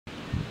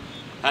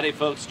Howdy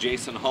folks,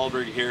 Jason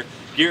Hallberg here,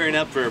 gearing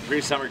up for a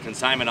pre-summer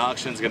consignment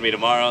auction. It's going to be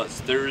tomorrow.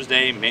 It's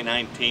Thursday, May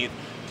 19th,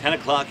 10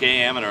 o'clock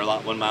a.m. at our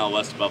lot 1 mile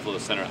west of Buffalo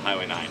Center at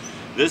Highway 9.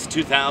 This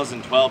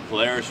 2012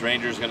 Polaris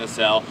Ranger is going to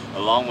sell,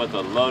 along with a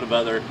load of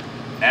other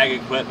ag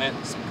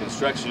equipment, some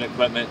construction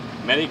equipment,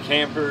 many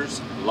campers,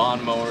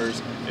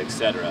 lawnmowers,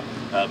 etc.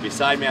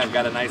 Beside me I've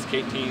got a nice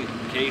Case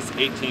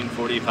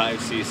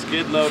 1845C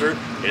skid loader.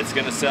 It's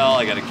going to sell.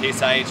 I got a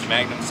Case IH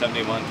Magnum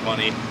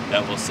 7120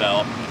 that will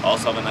sell.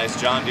 Also have a nice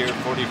John Deere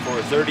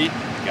 4430.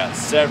 Got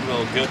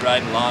several good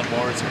riding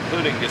lawnmowers,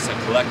 including just a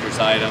collector's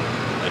item,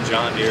 a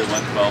John Deere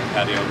 112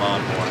 patio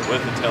lawnmower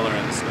with a tiller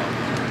and a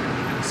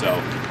snowblower.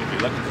 So if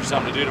you're looking for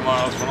something to do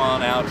tomorrow, come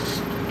on out.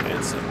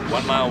 It's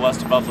 1 mile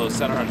west of Buffalo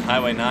Center on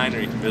Highway 9, or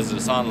you can visit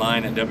us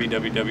online at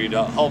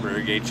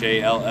www.hallberg,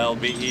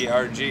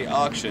 HALLBERG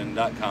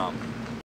auction.com.